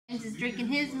James is drinking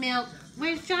his milk.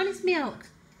 Where's Johnny's milk?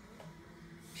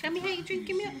 Show me how you drink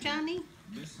your milk, Johnny.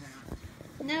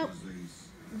 Nope.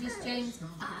 Just James.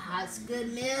 Ah, it's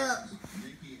good milk.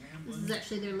 This is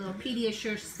actually their little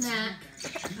Pediasure snack.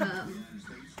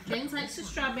 James likes the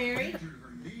strawberry.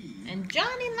 And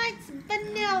Johnny likes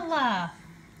vanilla.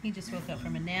 He just woke up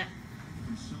from a nap.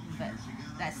 But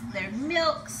that's their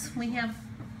milks. We have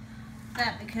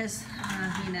that because,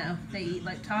 you know, they eat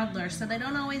like toddlers. So they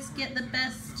don't always get the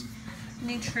best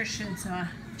nutrition. So I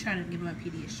try to give them a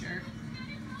Pediasure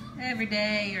every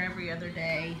day or every other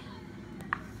day.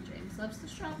 James loves the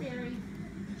strawberry.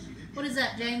 What is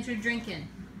that, James, you're drinking?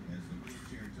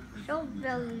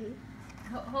 Strawberry.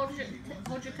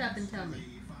 Hold your cup and tell me.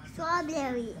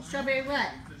 Strawberry. Strawberry what?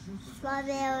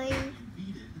 Strawberry.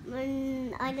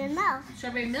 I don't know.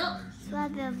 Strawberry milk?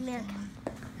 Strawberry milk.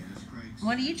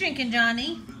 What are you drinking,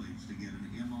 Johnny?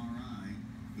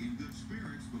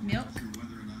 Milk?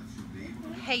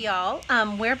 Hey y'all,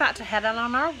 we're about to head out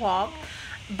on our walk.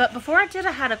 But before I did,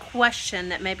 I had a question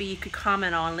that maybe you could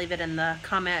comment on. Leave it in the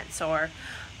comments or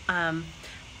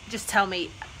just tell me.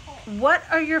 What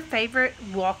are your favorite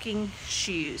walking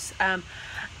shoes?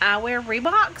 I wear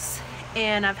Reeboks,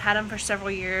 and I've had them for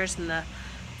several years, and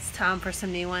it's time for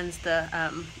some new ones.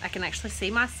 I can actually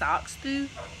see my socks through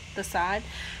the side,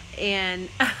 and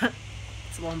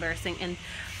it's a little embarrassing. And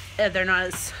they're not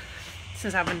as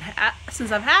since I've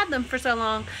had them for so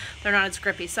long, they're not as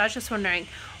grippy. So I was just wondering,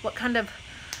 what kind of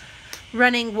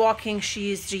running, walking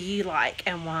shoes do you like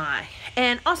and why?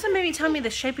 And also maybe tell me the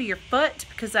shape of your foot,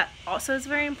 because that also is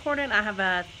very important. I have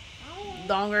a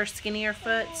longer, skinnier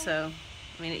foot, so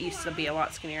I mean, it used to be a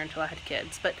lot skinnier until I had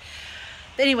kids. But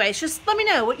anyways, just let me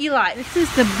know what you like. This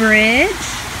is the bridge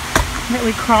that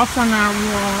we cross on our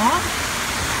walk.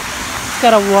 It's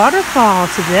got a waterfall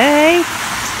today.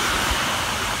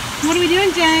 What are we doing,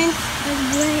 James?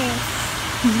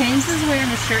 James is wearing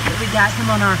a shirt that we got him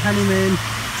on our honeymoon.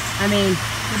 I mean,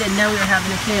 we didn't know we were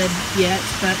having a kid yet,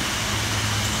 but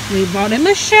we bought him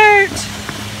a shirt.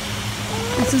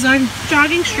 This is our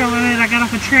jogging stroller that I got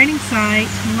off a training site.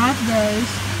 Love those.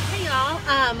 Hey y'all,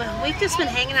 we've just been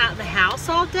hanging out in the house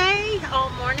all day, all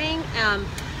morning.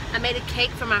 I made a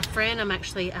cake for my friend. I'm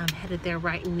actually headed there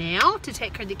right now to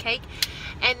take her the cake.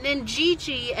 And then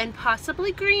Gigi and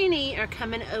possibly Greenie are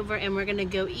coming over, and we're gonna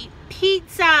go eat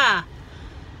pizza.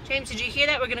 James, did you hear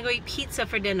that? We're gonna go eat pizza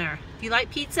for dinner. Do you like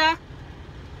pizza?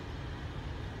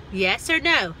 Yes or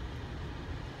no?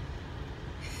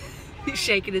 He's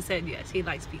shaking his head. Yes, he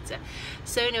likes pizza.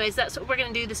 So anyways, that's what we're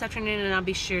gonna do this afternoon, and I'll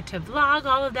be sure to vlog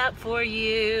all of that for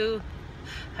you.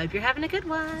 Hope you're having a good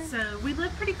one. So we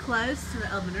live pretty close to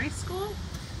the elementary school,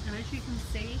 and as you can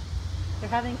see, they're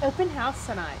having open house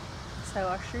tonight. So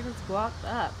our street is blocked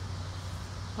up.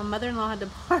 My mother-in-law had to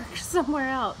park somewhere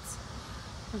else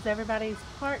because everybody's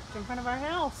parked in front of our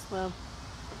house. Well,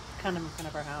 kind of in front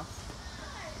of our house.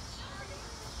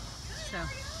 So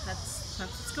that's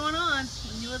what's going on.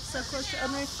 When you live so close to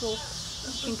elementary school,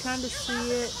 you can kind of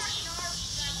see it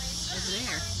over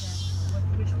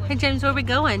there. Hey James, where are we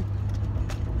going?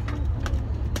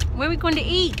 Where are we going to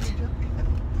eat?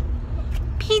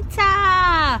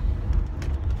 Pizza!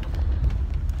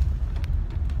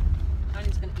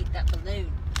 Johnny's gonna eat that balloon.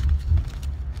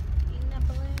 Eating that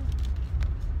balloon?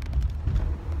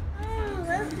 Oh,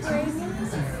 that's crazy.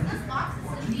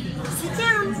 Sit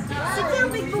down. Sit down,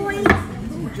 big boy.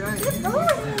 Ooh, James. Good boy.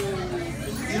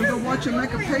 You wanna go watch him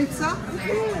make a pizza?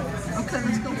 Okay,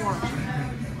 let's go watch.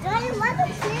 Daddy, what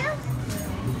is here?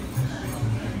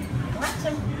 Watch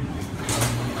him.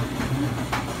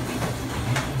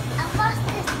 I lost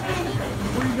this, Daddy.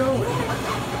 Where you going?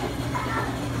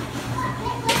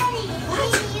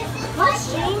 What,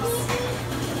 James?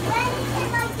 What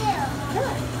did I do?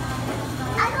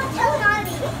 I don't tell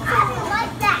Daddy. I don't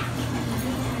like that.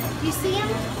 You see him?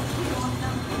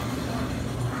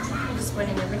 Just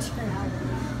waiting to return.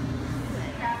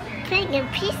 Making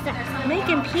pizza.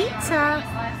 Making pizza.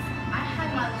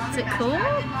 Is it cool? You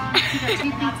got 2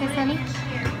 pizzas, honey?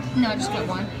 No, I just got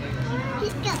 1.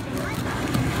 He's got one.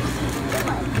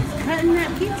 Cutting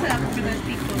that pizza up for those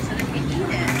people so they can eat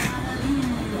it.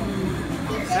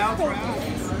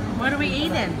 What are we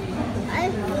eating?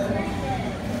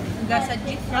 You guys said,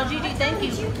 tell Gigi thank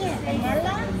you.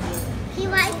 Vanilla? He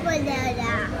likes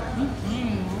vanilla.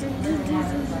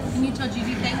 Can you tell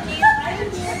Gigi thank you?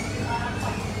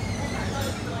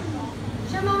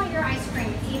 Show Mama your ice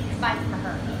cream. Eat a bite for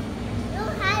her. You know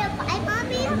how to buy,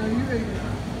 Mommy? No, you eat it.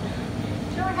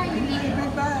 Show her how you eat it. Be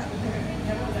back.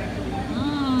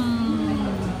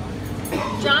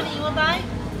 Johnny, you want to buy?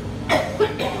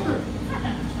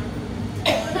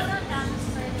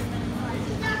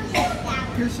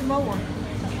 Here's some more.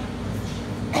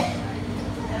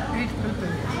 He's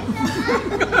pooping.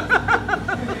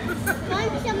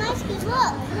 Mommy, some ice cream,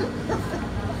 look.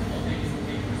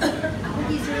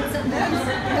 He's doing something else.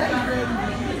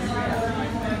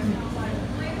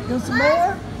 You want some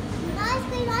more? Ice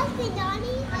cream,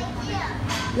 Donnie. Right here.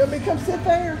 You want me to come sit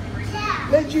there? Yeah.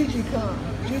 Let Gigi come.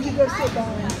 Gigi, go sit by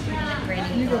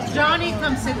him. You go sit. Johnny,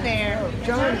 come sit there. Oh,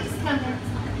 Johnny.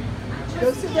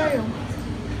 Go sit down.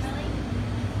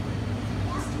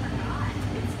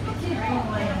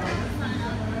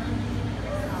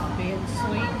 Being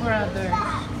sweet brother. Oh,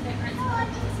 I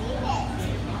didn't see it.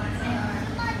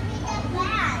 Must be that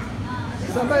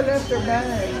bad. Somebody left their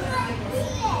bag.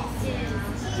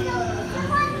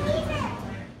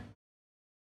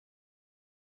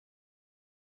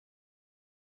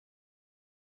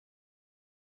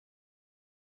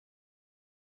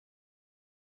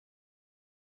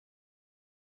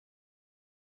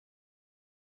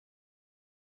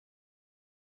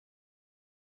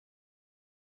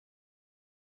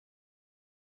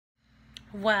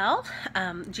 Well,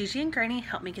 Gigi and Granny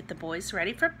helped me get the boys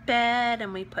ready for bed,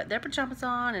 and we put their pajamas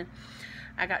on, and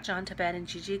I got John to bed, and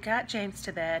Gigi got James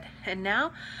to bed. And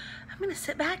now I'm going to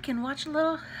sit back and watch a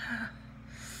little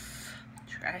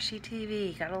trashy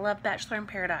TV. Gotta love Bachelor in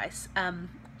Paradise. I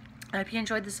hope you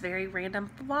enjoyed this very random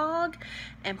vlog,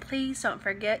 and please don't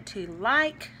forget to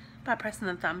like by pressing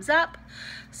the thumbs up,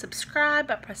 subscribe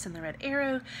by pressing the red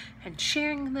arrow, and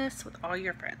sharing this with all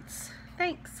your friends.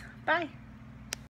 Thanks. Bye.